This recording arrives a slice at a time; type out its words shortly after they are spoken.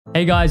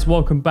Hey guys,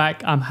 welcome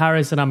back. I'm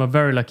Harris and I'm a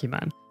very lucky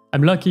man.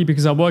 I'm lucky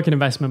because I work in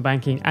investment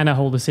banking and I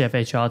hold a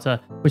CFA charter,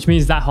 which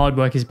means that hard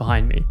work is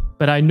behind me.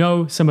 But I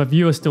know some of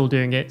you are still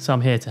doing it, so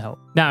I'm here to help.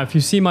 Now, if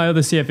you see my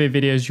other CFA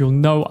videos, you'll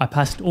know I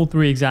passed all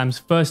 3 exams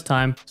first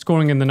time,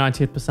 scoring in the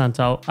 90th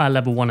percentile at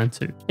level 1 and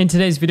 2. In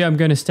today's video, I'm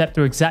going to step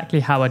through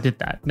exactly how I did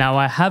that. Now,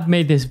 I have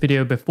made this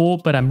video before,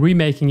 but I'm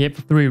remaking it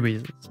for 3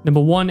 reasons.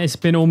 Number 1, it's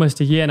been almost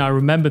a year and I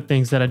remembered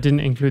things that I didn't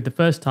include the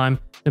first time.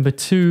 Number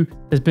 2,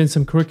 there's been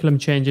some curriculum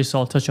changes, so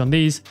I'll touch on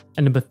these.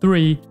 And number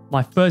 3,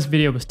 my first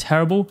video was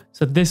terrible,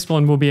 so this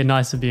one will be a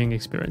nicer viewing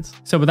experience.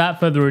 So without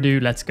further ado,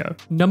 let's go.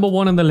 Number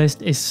 1 on the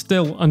list is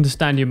still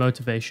understand your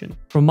motivation.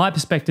 From my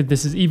perspective,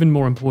 this is even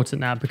more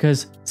important now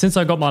because since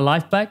I got my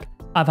life back,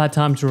 I've had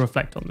time to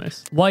reflect on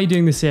this. Why are you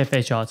doing the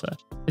CFA charter?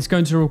 It's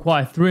going to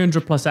require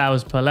 300 plus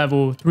hours per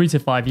level, 3 to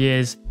 5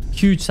 years,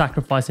 huge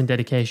sacrifice and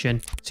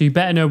dedication, so you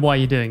better know why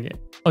you're doing it.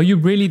 Are you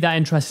really that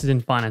interested in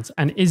finance,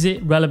 and is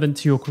it relevant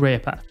to your career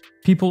path?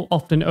 People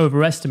often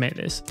overestimate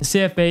this. The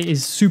CFA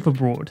is super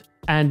broad.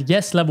 And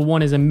yes, level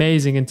 1 is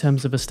amazing in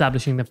terms of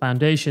establishing the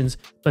foundations,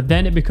 but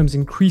then it becomes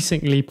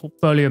increasingly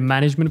portfolio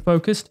management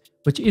focused,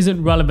 which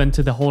isn't relevant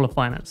to the whole of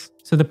finance.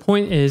 So the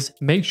point is,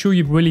 make sure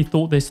you've really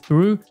thought this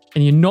through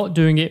and you're not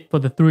doing it for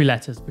the 3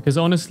 letters, because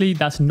honestly,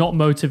 that's not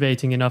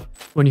motivating enough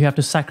when you have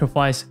to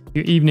sacrifice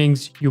your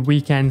evenings, your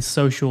weekends,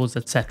 socials,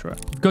 etc.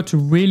 You've got to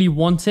really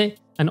want it.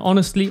 And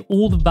honestly,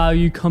 all the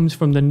value comes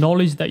from the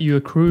knowledge that you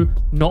accrue,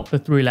 not the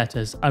 3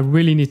 letters. I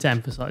really need to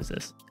emphasize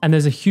this. And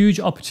there's a huge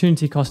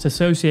opportunity cost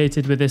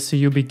associated with this, so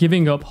you'll be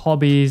giving up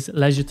hobbies,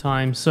 leisure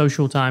time,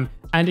 social time,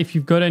 and if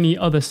you've got any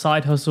other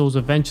side hustles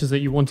or ventures that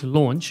you want to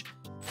launch,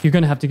 you're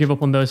going to have to give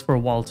up on those for a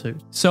while too.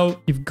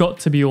 So you've got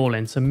to be all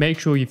in, so make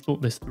sure you've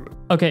thought this through.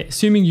 Okay,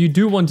 assuming you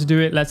do want to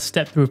do it, let's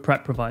step through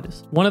prep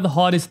providers. One of the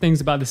hardest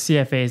things about the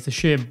CFA is the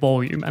sheer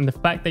volume and the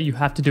fact that you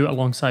have to do it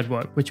alongside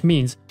work, which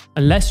means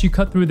unless you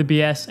cut through the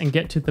BS and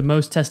get to the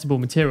most testable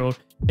material,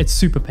 it's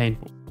super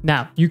painful.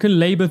 Now, you can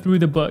labor through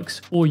the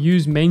books or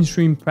use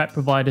mainstream prep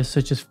providers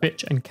such as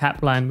Fitch and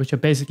Kaplan, which are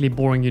basically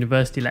boring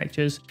university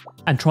lectures,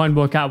 and try and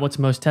work out what's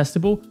most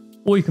testable.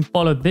 Or you can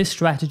follow this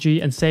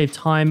strategy and save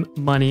time,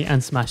 money,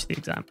 and smash the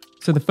exam.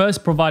 So the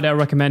first provider I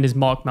recommend is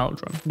Mark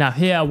Meldrum. Now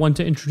here I want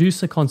to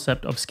introduce the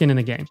concept of skin in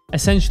the game.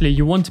 Essentially,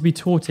 you want to be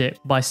taught it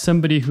by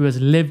somebody who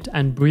has lived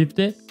and breathed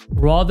it,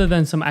 rather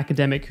than some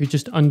academic who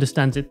just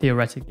understands it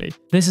theoretically.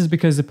 This is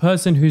because the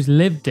person who's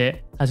lived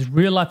it has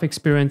real life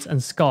experience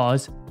and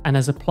scars and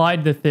has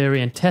applied the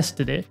theory and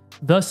tested it,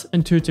 thus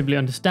intuitively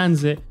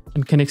understands it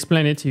and can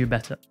explain it to you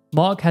better.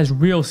 Mark has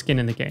real skin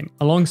in the game.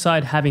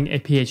 Alongside having a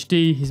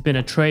PhD, he's been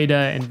a trader,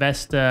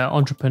 investor,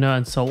 entrepreneur,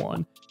 and so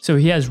on. So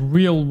he has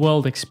real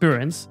world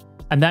experience,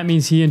 and that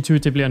means he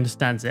intuitively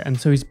understands it. And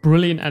so he's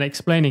brilliant at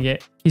explaining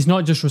it. He's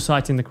not just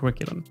reciting the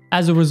curriculum.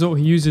 As a result,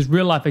 he uses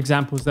real life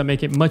examples that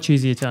make it much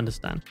easier to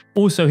understand.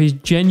 Also, he's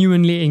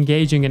genuinely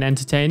engaging and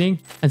entertaining,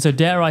 and so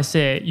dare I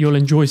say it, you'll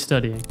enjoy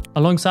studying.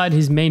 Alongside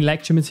his main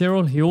lecture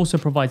material, he also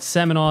provides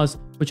seminars,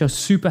 which are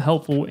super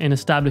helpful in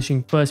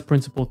establishing first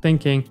principle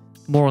thinking.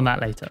 More on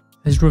that later.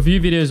 His review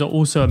videos are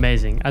also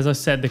amazing. As I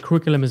said, the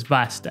curriculum is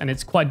vast and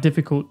it's quite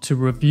difficult to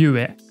review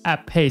it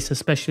at pace,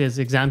 especially as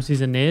exam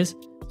season nears.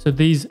 So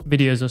these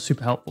videos are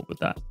super helpful with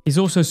that. He's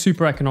also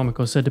super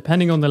economical. So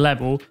depending on the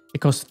level,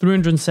 it costs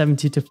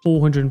 370 to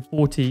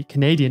 440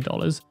 Canadian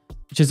dollars,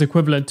 which is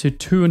equivalent to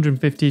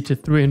 250 to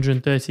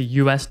 330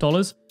 US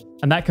dollars.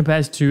 And that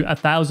compares to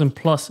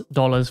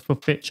 $1,000+ for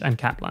Fitch and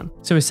Kaplan.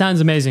 So it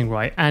sounds amazing,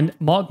 right? And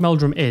Mark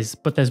Meldrum is,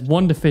 but there's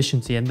one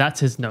deficiency, and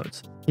that's his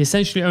notes. He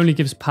essentially only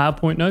gives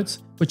PowerPoint notes,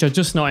 which are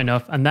just not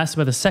enough, and that's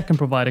where the second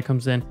provider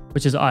comes in,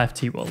 which is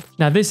IFT World.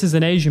 Now this is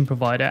an Asian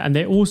provider, and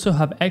they also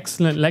have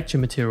excellent lecture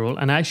material,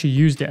 and I actually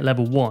used it at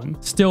level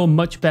 1. Still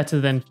much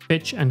better than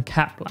Fitch and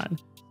Kaplan,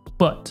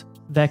 but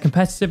their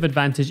competitive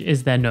advantage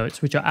is their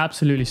notes, which are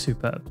absolutely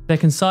superb. They're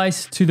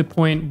concise, to the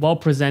point, well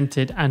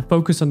presented, and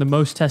focus on the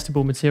most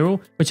testable material,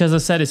 which as I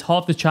said is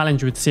half the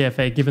challenge with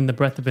CFA given the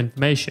breadth of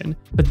information.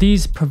 But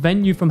these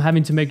prevent you from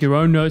having to make your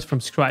own notes from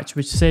scratch,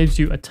 which saves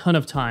you a ton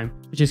of time,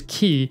 which is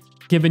key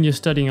given you're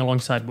studying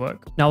alongside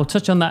work. Now I'll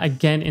touch on that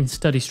again in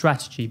study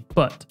strategy,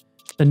 but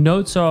the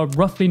notes are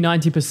roughly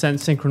 90%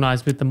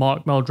 synchronized with the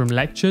Mark Meldrum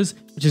lectures,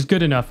 which is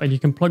good enough, and you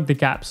can plug the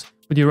gaps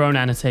with your own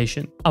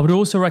annotation. I would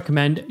also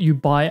recommend you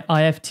buy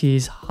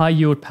IFT's high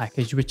yield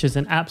package, which is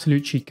an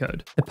absolute cheat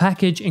code. The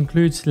package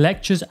includes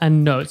lectures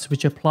and notes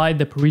which apply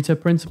the Pareto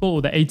principle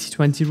or the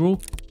 80-20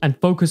 rule and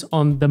focus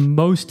on the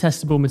most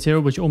testable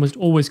material, which almost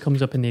always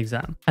comes up in the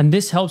exam. And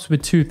this helps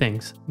with 2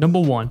 things. Number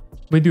 1,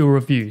 with your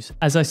reviews.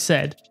 As I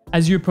said,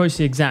 as you approach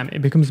the exam,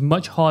 it becomes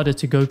much harder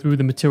to go through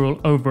the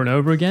material over and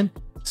over again.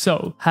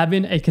 So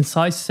having a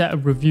concise set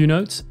of review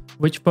notes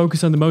which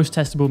focus on the most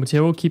testable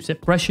material keeps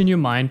it fresh in your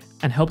mind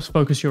and helps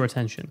focus your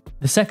attention.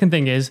 The second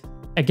thing is,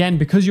 again,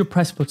 because you're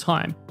pressed for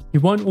time,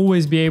 you won't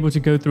always be able to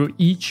go through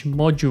each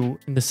module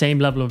in the same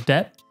level of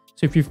depth.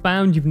 So if you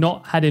found you've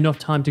not had enough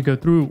time to go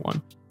through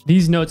one,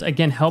 these notes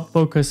again help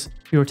focus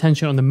your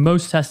attention on the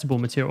most testable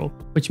material,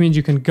 which means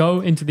you can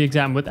go into the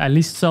exam with at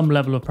least some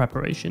level of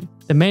preparation.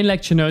 The main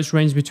lecture notes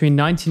range between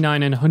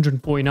 $99 and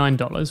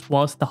 $149,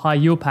 whilst the high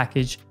yield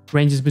package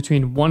ranges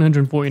between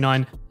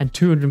 $149 and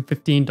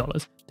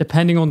 $215,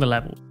 depending on the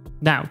level.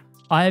 Now,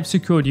 I have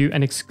secured you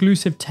an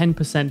exclusive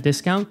 10%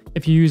 discount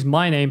if you use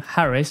my name,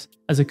 Harris,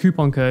 as a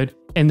coupon code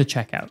in the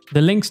checkout.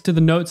 The links to the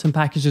notes and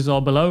packages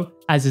are below,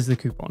 as is the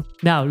coupon.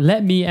 Now,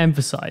 let me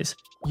emphasize,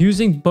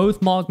 using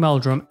both Mark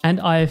Meldrum and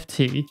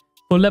IFT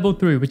for level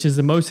 3, which is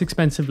the most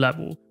expensive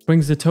level,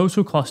 brings the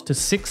total cost to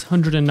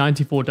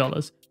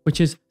 $694, which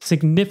is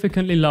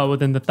significantly lower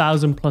than the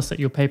 $1,000+ that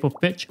you'll pay for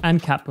Fitch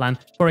and Kaplan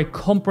for a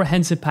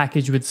comprehensive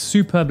package with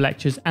superb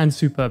lectures and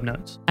superb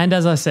notes. And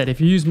as I said,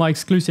 if you use my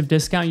exclusive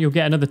discount, you'll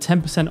get another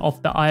 10%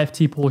 off the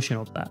IFT portion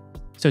of that.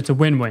 So it's a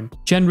win-win.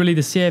 Generally,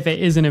 the CFA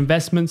is an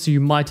investment, so you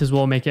might as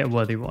well make it a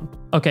worthy one.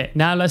 Okay,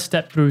 now let's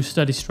step through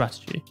study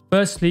strategy.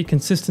 Firstly,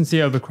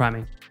 consistency over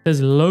cramming.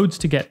 There's loads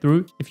to get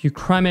through. If you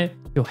cram it,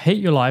 you'll hate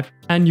your life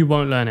and you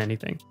won't learn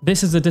anything.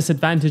 This is a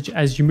disadvantage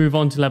as you move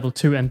on to level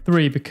 2 and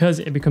 3 because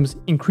it becomes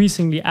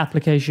increasingly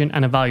application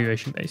and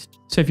evaluation based.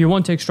 So if you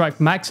want to extract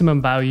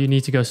maximum value, you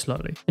need to go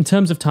slowly. In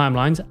terms of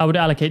timelines, I would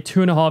allocate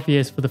 2.5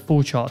 years for the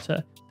full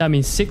charter. That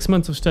means 6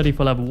 months of study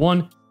for level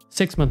 1,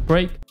 6-month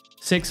break,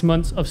 6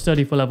 months of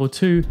study for level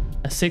 2,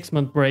 a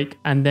 6-month break,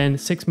 and then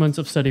 6 months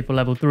of study for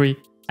level 3,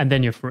 and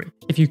then you're free.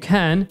 If you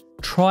can,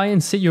 try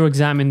and sit your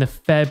exam in the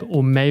Feb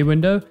or May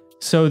window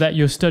so that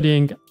you're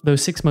studying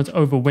those 6 months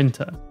over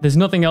winter. There's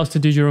nothing else to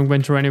do during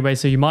winter anyway,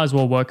 so you might as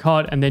well work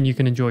hard and then you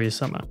can enjoy your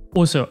summer.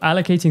 Also,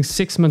 allocating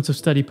 6 months of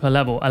study per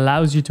level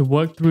allows you to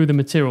work through the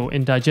material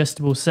in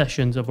digestible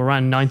sessions of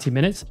around 90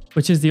 minutes,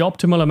 which is the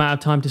optimal amount of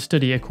time to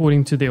study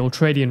according to the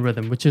ultradian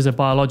rhythm, which is a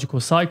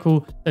biological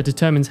cycle that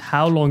determines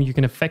how long you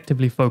can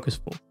effectively focus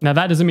for. Now,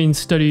 that doesn't mean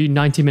study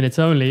 90 minutes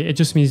only, it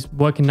just means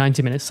work in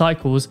 90-minute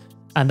cycles,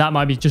 and that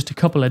might be just a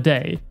couple a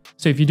day.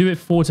 So if you do it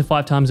 4 to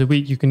 5 times a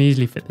week, you can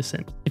easily fit this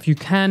in. If you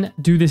can,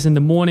 do this in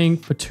the morning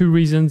for 2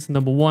 reasons.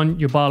 Number 1,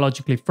 you're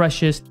biologically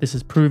freshest. This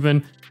is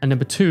proven. And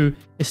number 2,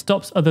 it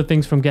stops other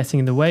things from getting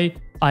in the way,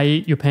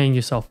 i.e. you're paying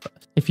yourself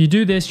first. If you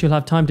do this, you'll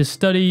have time to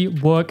study,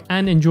 work,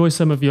 and enjoy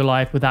some of your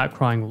life without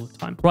crying all the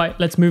time. Right,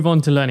 let's move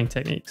on to learning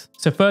techniques.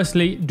 So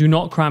firstly, do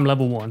not cram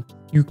level 1.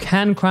 You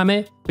can cram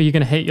it, but you're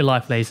going to hate your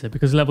life later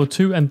because level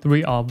 2 and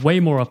 3 are way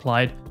more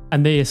applied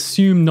and they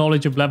assume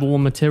knowledge of level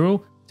 1 material.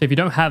 So if you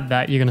don't have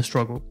that, you're going to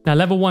struggle. Now,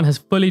 level 1 has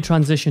fully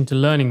transitioned to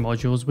learning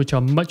modules, which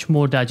are much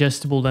more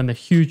digestible than the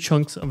huge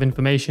chunks of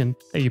information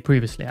that you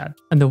previously had.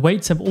 And the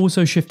weights have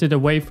also shifted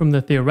away from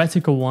the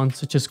theoretical ones,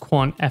 such as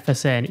quant,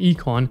 FSA, and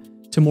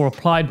econ, to more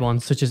applied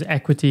ones, such as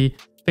equity,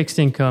 fixed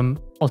income,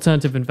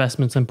 alternative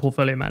investments, and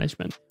portfolio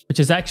management,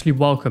 which is actually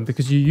welcome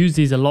because you use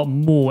these a lot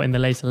more in the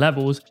later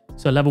levels.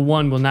 So level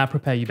 1 will now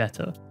prepare you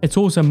better. It's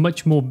also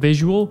much more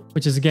visual,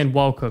 which is again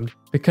welcomed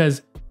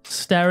because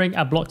staring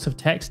at blocks of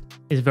text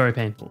is very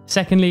painful.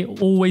 Secondly,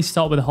 always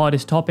start with the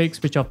hardest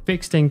topics, which are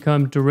fixed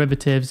income,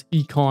 derivatives,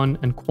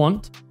 econ, and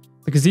quant,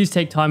 because these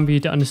take time for you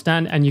to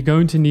understand and you're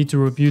going to need to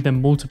review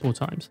them multiple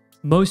times.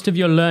 Most of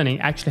your learning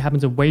actually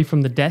happens away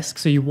from the desk,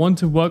 so you want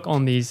to work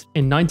on these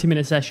in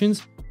 90-minute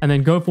sessions and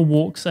then go for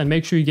walks and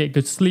make sure you get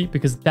good sleep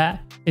because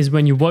that is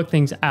when you work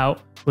things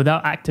out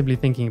without actively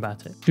thinking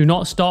about it. Do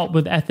not start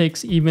with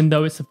ethics even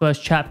though it's the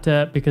first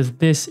chapter because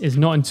this is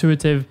not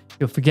intuitive.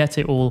 You'll forget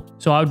it all.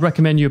 So I would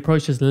recommend you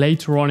approach this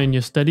later on in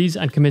your studies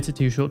and commit it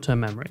to your short-term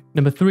memory.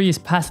 Number 3 is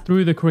pass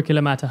through the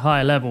curriculum at a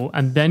higher level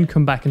and then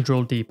come back and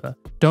drill deeper.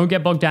 Don't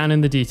get bogged down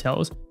in the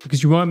details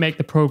because you won't make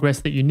the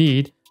progress that you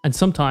need, and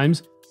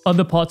sometimes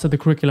other parts of the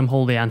curriculum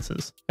hold the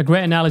answers. A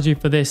great analogy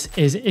for this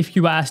is if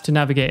you were asked to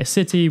navigate a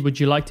city, would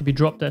you like to be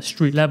dropped at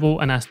street level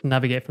and asked to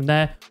navigate from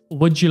there? Or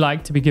would you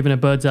like to be given a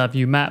bird's eye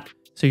view map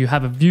so you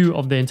have a view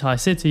of the entire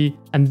city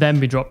and then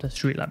be dropped at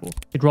street level?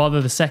 You'd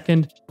rather the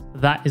second.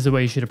 That is the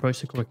way you should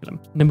approach the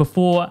curriculum. Number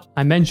 4,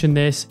 I mentioned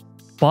this,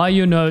 buy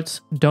your notes,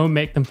 don't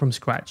make them from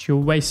scratch.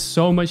 You'll waste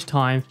so much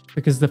time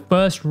because the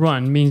first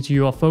run means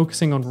you are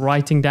focusing on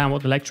writing down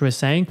what the lecturer is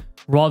saying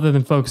rather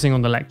than focusing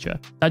on the lecture.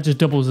 That just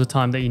doubles the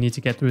time that you need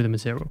to get through the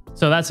material.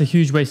 So that's a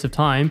huge waste of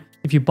time.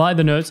 If you buy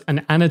the notes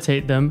and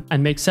annotate them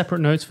and make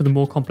separate notes for the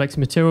more complex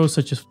materials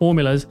such as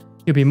formulas,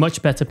 you'll be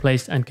much better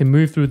placed and can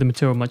move through the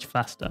material much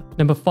faster.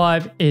 Number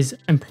 5 is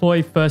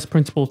employ first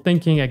principle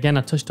thinking. Again,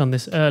 I touched on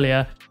this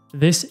earlier.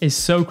 This is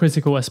so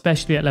critical,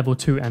 especially at level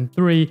 2 and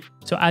 3.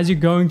 So as you're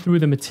going through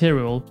the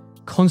material,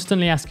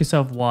 constantly ask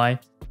yourself why,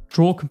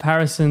 draw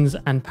comparisons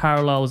and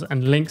parallels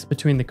and links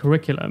between the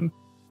curriculum,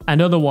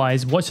 and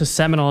otherwise watch the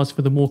seminars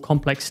for the more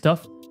complex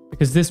stuff,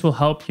 because this will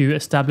help you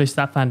establish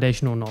that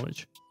foundational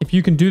knowledge. If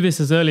you can do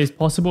this as early as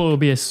possible, it will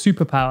be a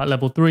superpower at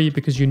level 3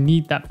 because you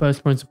need that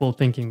first principle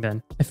thinking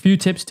then. A few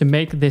tips to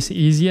make this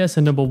easier.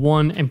 So number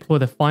 1, employ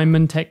the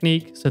Feynman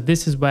technique. So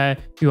this is where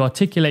you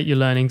articulate your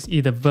learnings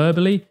either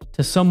verbally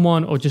to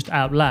someone or just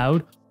out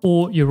loud,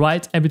 or you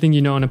write everything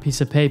you know on a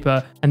piece of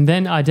paper and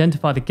then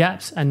identify the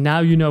gaps, and now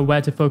you know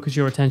where to focus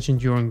your attention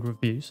during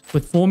reviews.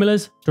 With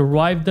formulas,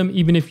 derive them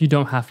even if you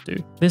don't have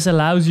to. This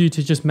allows you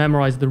to just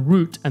memorize the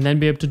root and then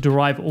be able to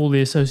derive all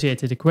the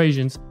associated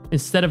equations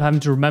instead of having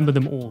to remember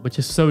them all, which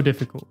is so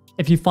difficult.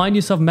 If you find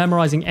yourself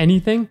memorizing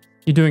anything,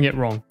 you're doing it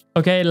wrong.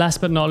 Okay,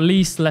 last but not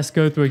least, let's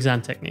go through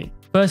exam technique.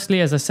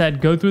 Firstly, as I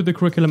said, go through the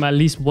curriculum at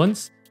least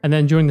once, and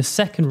then during the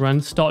second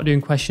run, start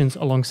doing questions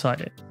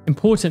alongside it.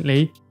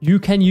 Importantly, you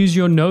can use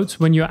your notes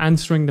when you're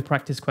answering the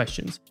practice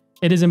questions.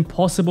 It is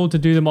impossible to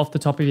do them off the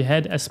top of your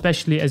head,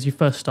 especially as you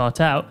first start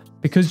out,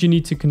 because you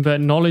need to convert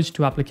knowledge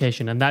to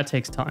application, and that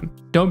takes time.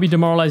 Don't be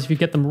demoralized if you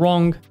get them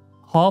wrong.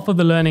 Half of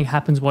the learning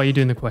happens while you're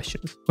doing the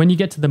questions. When you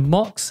get to the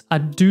mocks,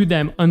 I'd do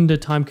them under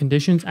time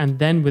conditions and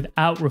then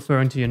without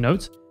referring to your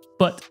notes.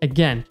 But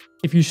again,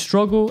 if you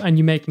struggle and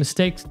you make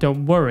mistakes,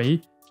 don't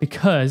worry,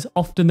 because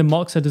often the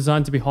mocks are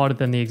designed to be harder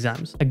than the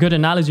exams. A good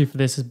analogy for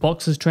this is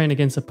boxers train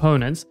against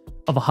opponents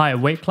of a higher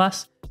weight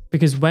class,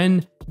 because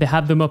when they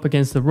have them up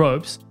against the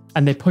ropes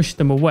and they push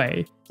them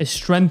away, it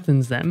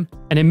strengthens them,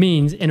 and it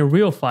means in a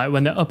real fight,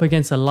 when they're up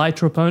against a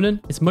lighter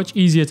opponent, it's much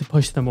easier to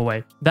push them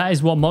away. That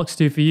is what mocks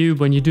do for you.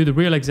 When you do the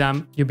real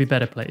exam, you'll be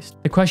better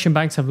placed. The question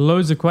banks have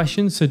loads of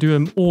questions, so do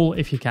them all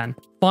if you can.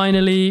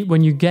 Finally,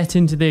 when you get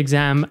into the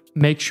exam,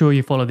 make sure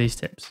you follow these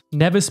tips.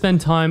 Never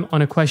spend time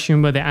on a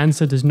question where the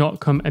answer does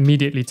not come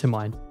immediately to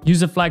mind.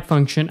 Use a flag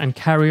function and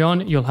carry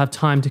on, you'll have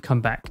time to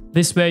come back.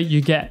 This way you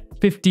get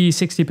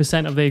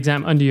 50-60% of the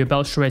exam under your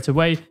belt straight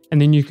away, and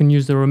then you can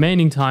use the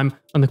remaining time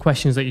on the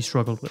questions that you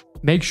struggled with.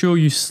 Make sure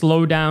you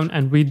slow down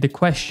and read the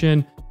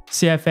question.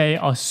 CFA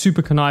are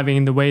super conniving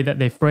in the way that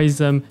they phrase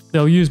them.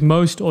 They'll use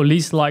most or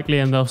least likely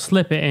and they'll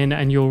slip it in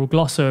and you'll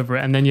gloss over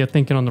it, and then you're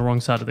thinking on the wrong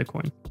side of the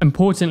coin.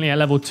 Importantly, at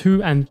level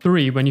 2 and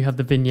 3, when you have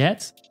the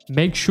vignettes,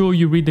 make sure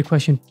you read the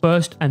question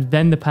first and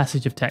then the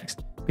passage of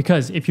text.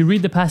 Because if you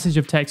read the passage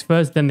of text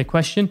first, then the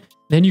question,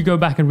 then you go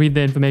back and read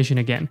the information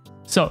again.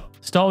 So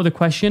start with the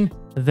question,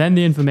 then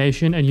the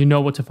information, and you know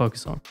what to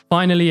focus on.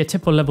 Finally, a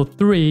tip for level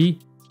 3,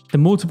 the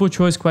multiple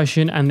choice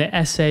question and the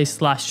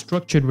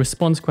essay/structured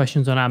response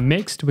questions are now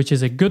mixed, which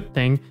is a good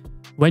thing.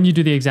 When you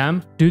do the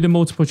exam, do the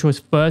multiple choice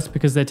first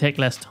because they take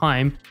less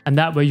time, and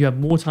that way you have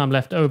more time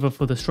left over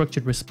for the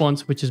structured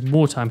response, which is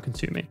more time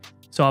consuming.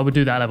 So I would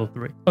do that at level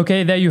 3.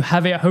 Okay, there you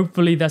have it.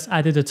 Hopefully that's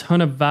added a ton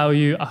of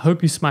value. I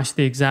hope you smashed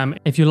the exam.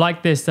 If you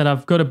like this, then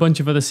I've got a bunch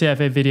of other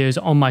CFA videos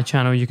on my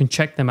channel. You can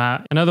check them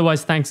out. And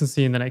otherwise, thanks and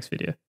see you in the next video.